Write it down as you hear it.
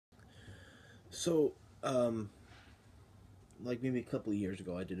So, um, like maybe a couple of years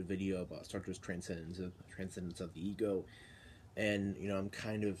ago, I did a video about Sartre's transcendence of the ego, and I'm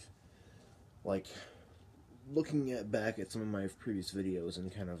kind of like looking back at some of my previous videos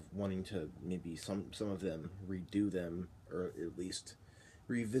and kind of wanting to maybe some of them redo them, or at least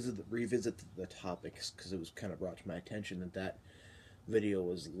revisit the topics, because it was kind of brought to my attention that video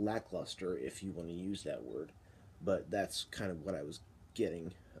was lackluster, if you want to use that word, but that's kind of what I was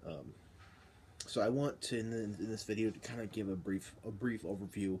getting. So I want to in this video to kind of give a brief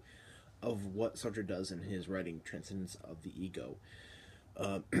overview of what Sartre does in his writing Transcendence of the Ego,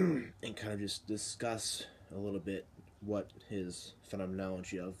 and kind of just discuss a little bit what his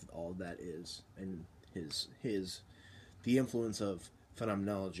phenomenology of all that is, and his the influence of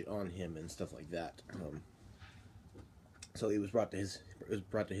phenomenology on him and stuff like that. So it was brought to his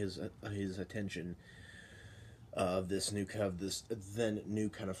attention of this new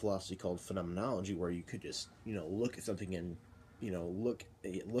kind of philosophy called phenomenology, where you could just look at something and look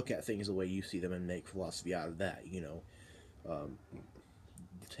at things the way you see them and make philosophy out of that.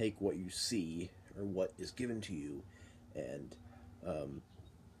 Take what you see or what is given to you and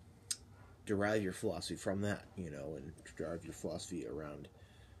derive your philosophy from that, and derive your philosophy around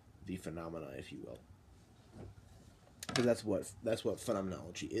the phenomena, if you will. Because that's what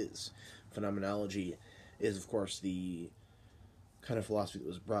phenomenology is. Phenomenology is, of course, the kind of philosophy that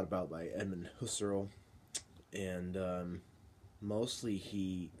was brought about by Edmund Husserl, and mostly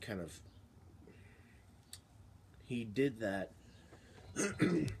he did that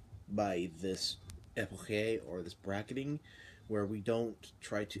by this epoche, or this bracketing, where we don't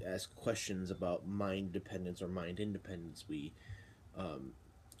try to ask questions about mind dependence or mind independence. We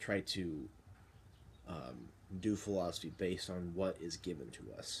try to do philosophy based on what is given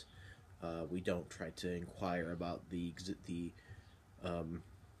to us. We don't try to inquire about the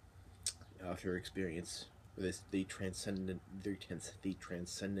outer experience, or the transcendent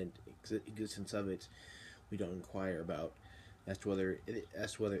existence of it. We don't inquire about as to whether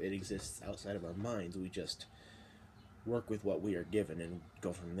it exists outside of our minds. We just work with what we are given and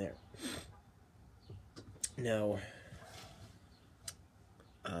go from there. Now,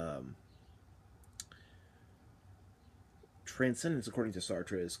 transcendence, according to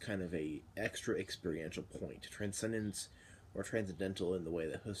Sartre, is kind of a extra experiential point. Transcendence, or transcendental in the way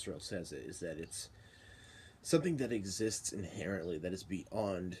that Husserl says it, is that it's something that exists inherently, that is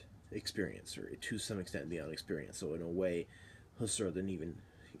beyond experience, or to some extent beyond experience. So in a way, Husserl didn't even,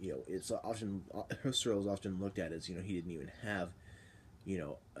 Husserl is often looked at as, he didn't even have,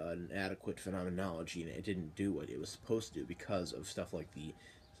 an adequate phenomenology, and it didn't do what it was supposed to do because of stuff like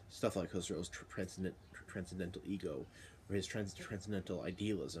Husserl's transcendental ego, or his transcendental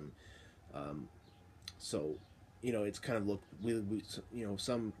idealism. So, it's kind of looked,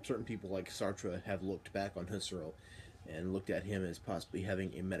 some certain people like Sartre have looked back on Husserl and looked at him as possibly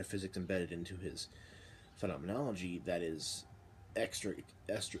having a metaphysics embedded into his phenomenology that is extra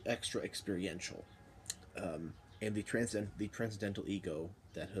experiential. And the transcendental ego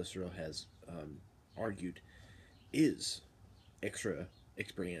that Husserl has argued is extra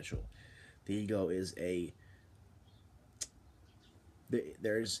experiential. The ego is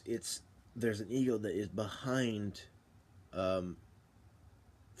there's an ego that is behind the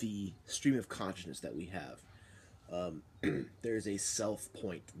stream of consciousness that we have. There's a self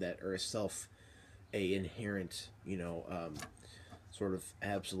point or a inherent, sort of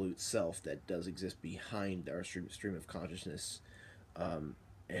absolute self that does exist behind our stream of consciousness,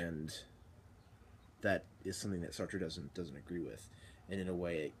 and that is something that Sartre doesn't agree with. And in a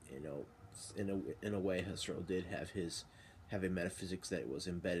way, in a way, Husserl did have a metaphysics that was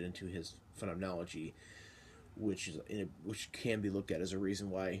embedded into his phenomenology, which can be looked at as a reason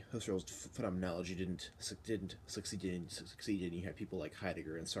why Husserl's phenomenology didn't succeed. And you have people like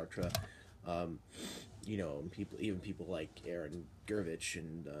Heidegger and Sartre, people like Aaron Gervich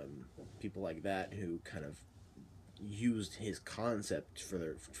and people like that, who kind of used his concept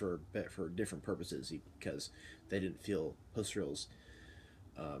for different purposes, because they didn't feel Husserl's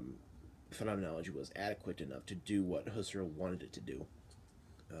phenomenology was adequate enough to do what Husserl wanted it to do.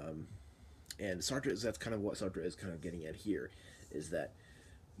 And that's kind of what Sartre is kind of getting at here, is that,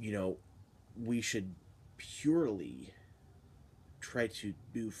 we should purely try to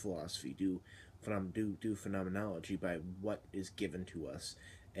do philosophy, do phenomenology by what is given to us,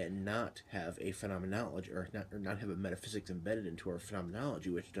 and not have a phenomenology, or not have a metaphysics embedded into our phenomenology,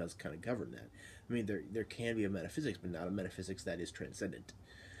 which does kind of govern that. I mean, there can be a metaphysics, but not a metaphysics that is transcendent.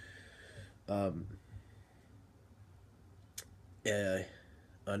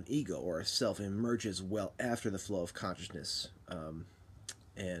 An ego, or a self, emerges well after the flow of consciousness,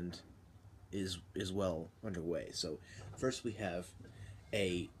 and is well underway. So first we have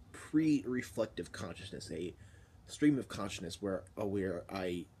a pre-reflective consciousness, a stream of consciousness where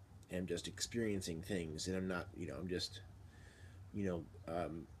I am just experiencing things, and I'm not, I'm just, you know,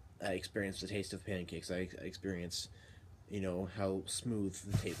 I experience the taste of pancakes. I experience, how smooth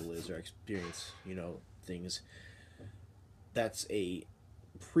the table is, or I experience, things. That's a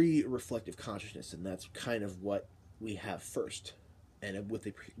pre-reflective consciousness, and that's kind of what we have first. And with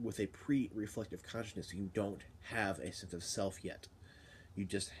a pre-reflective consciousness, you don't have a sense of self yet. You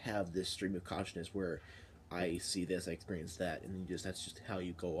just have this stream of consciousness where I see this, I experience that, and that's just how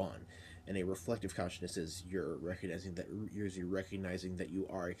you go on. And a reflective consciousness is you're recognizing that you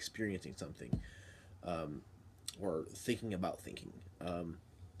are experiencing something, or thinking about thinking,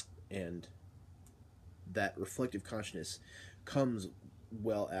 and that reflective consciousness comes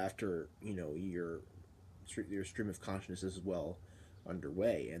well after your stream of consciousness is well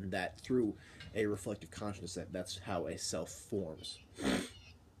underway, and that through a reflective consciousness, that's how a self forms.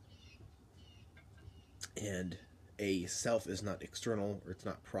 And a self is not external, or it's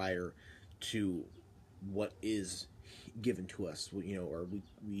not prior to what is given to us, or we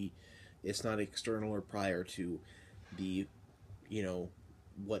it's not external or prior to the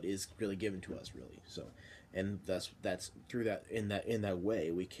what is really given to us, really. So, and that's through that in that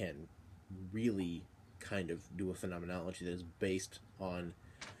way we can really kind of do a phenomenology that is based on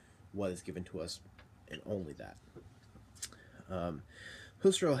what is given to us, and only that.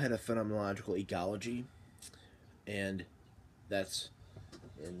 Husserl had a phenomenological egology, and that's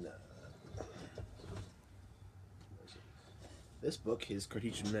in this book, his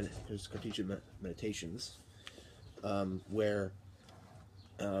Cartesian Meditations, where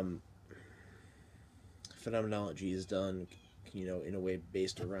phenomenology is done, in a way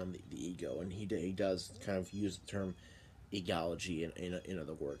based around the ego, and he does kind of use the term egology in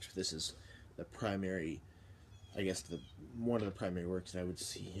other works. This is the primary, I guess, one of the primary works that I would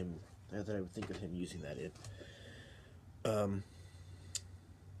think of him using that in.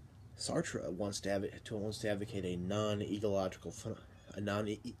 Sartre wants to advocate a non-egological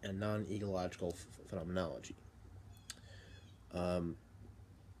phenomenology.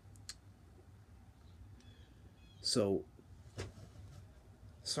 So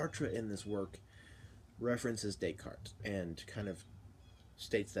Sartre in this work references Descartes and kind of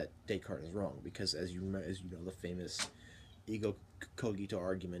states that Descartes is wrong, because as you know, the famous ego cogito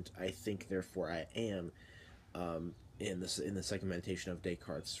argument, I think therefore I am, in the second meditation of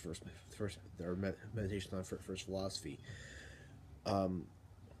Descartes' first meditation on first philosophy.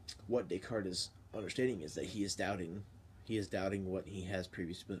 What Descartes is understanding is that he is doubting what he has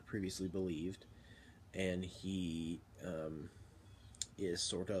previously believed, and he is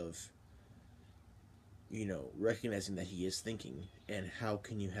sort of recognizing that he is thinking. And how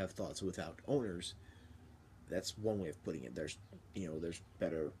can you have thoughts without owners? That's one way of putting it. There's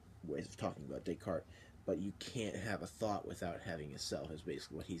better ways of talking about Descartes, but you can't have a thought without having a self, is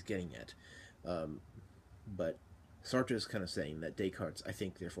basically what he's getting at. But Sartre is kind of saying that Descartes' "I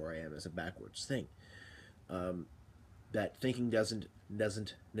think, therefore I am" is a backwards thing. That thinking doesn't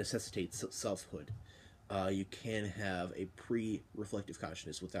necessitate selfhood. You can have a pre-reflective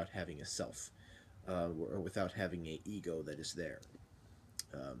consciousness without having a self, or without having an ego that is there.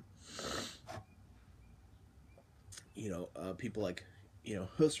 People like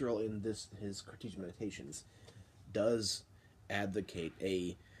Husserl in his Cartesian Meditations does advocate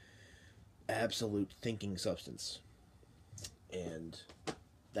a absolute thinking substance, and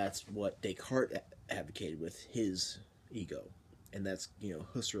that's what Descartes advocated with his ego, and that's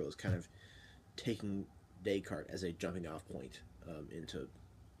Husserl is kind of taking Descartes as a jumping off point into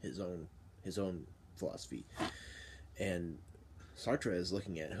his own philosophy, and Sartre is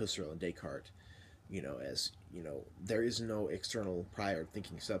looking at Husserl and Descartes as there is no external prior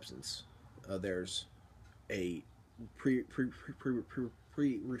thinking substance. There's a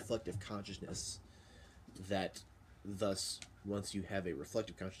pre-reflective consciousness that, thus, once you have a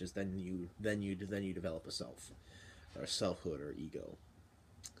reflective consciousness, then you develop a self, or selfhood, or ego.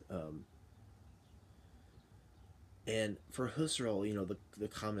 And for Husserl, the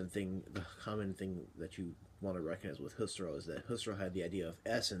common thing that you want to recognize with Husserl is that Husserl had the idea of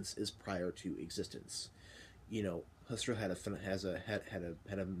essence is prior to existence. Husserl had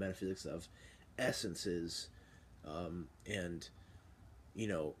a metaphysics of essences, and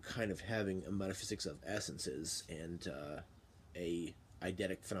kind of having a metaphysics of essences and a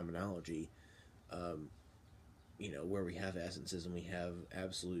eidetic phenomenology, where we have essences and we have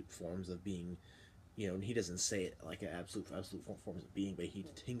absolute forms of being. And he doesn't say it like an absolute forms of being, but he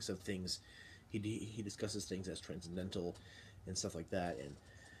thinks of things. He discusses things as transcendental and stuff like that,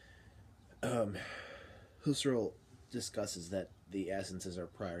 Um, Husserl discusses that the essences are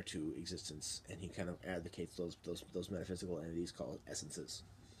prior to existence, and he kind of advocates those metaphysical entities called essences.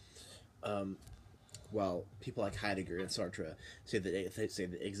 Um, while people like Heidegger and Sartre say that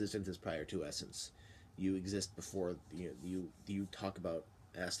existence is prior to essence, you exist before you talk about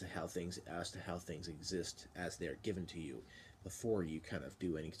as to how things exist as they are given to you, before you kind of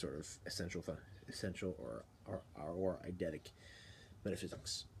do any sort of essential or eidetic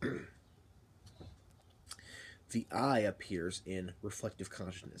metaphysics. The I appears in reflective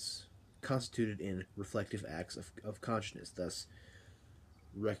consciousness, constituted in reflective acts of consciousness, thus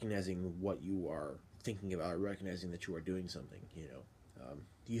recognizing what you are thinking about, recognizing that you are doing something.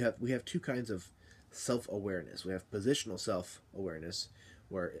 We have two kinds of self-awareness. We have positional self-awareness,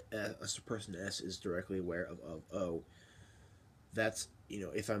 where a person S is directly aware of O. That's,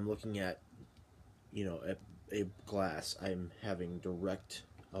 if I'm looking at, a glass, I'm having direct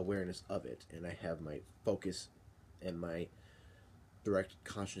awareness of it, and I have my focus and my direct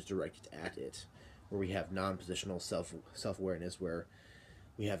consciousness directed at it. Where we have non-positional self-awareness, where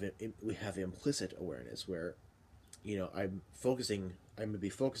we have implicit awareness, where I'm going to be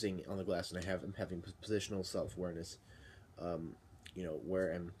focusing on the glass, and I'm having positional self-awareness,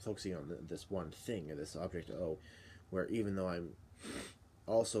 where I'm focusing on this one thing, or this object O, where even though I'm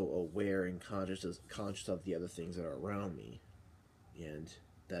also aware and conscious of the other things that are around me. And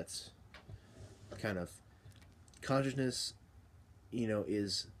that's kind of consciousness,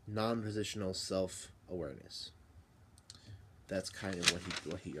 is non-positional self-awareness. That's kind of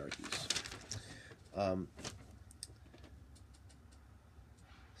what he argues.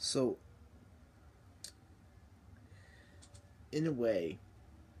 So, in a way,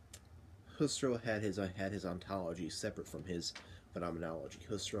 Husserl had his ontology separate from his phenomenology.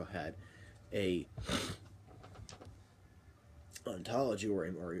 Husserl had a ontology or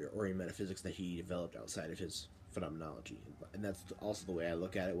a metaphysics that he developed outside of his phenomenology, and that's also the way I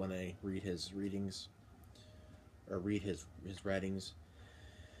look at it when I read his readings or read his writings.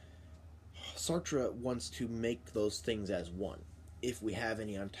 Sartre wants to make those things as one. If we have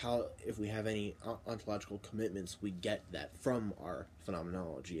any ontological commitments, we get that from our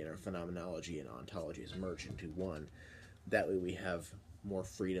phenomenology, and our phenomenology and ontology is merged into one. That way we have more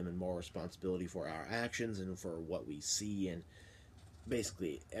freedom and more responsibility for our actions and for what we see, and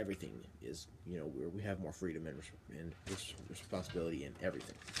basically everything is, we have more freedom and responsibility in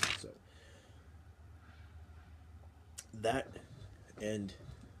everything. So that, and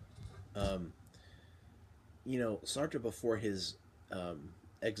Sartre before his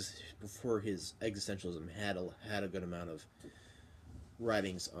existentialism had a good amount of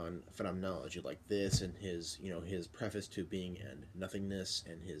writings on phenomenology like this, and his preface to Being and Nothingness,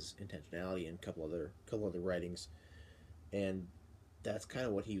 and his Intentionality, and a couple other writings. And that's kind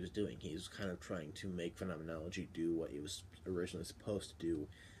of what he was doing. He was kind of trying to make phenomenology do what it was originally supposed to do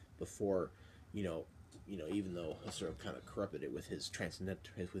before, even though Husserl kind of corrupted it with his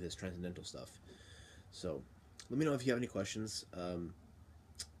transcendental stuff. So let me know if you have any questions.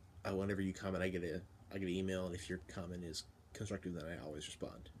 Whenever you comment, I get an email, and if your comment is constructive, then I always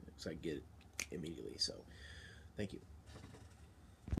respond, because I get it immediately. So thank you.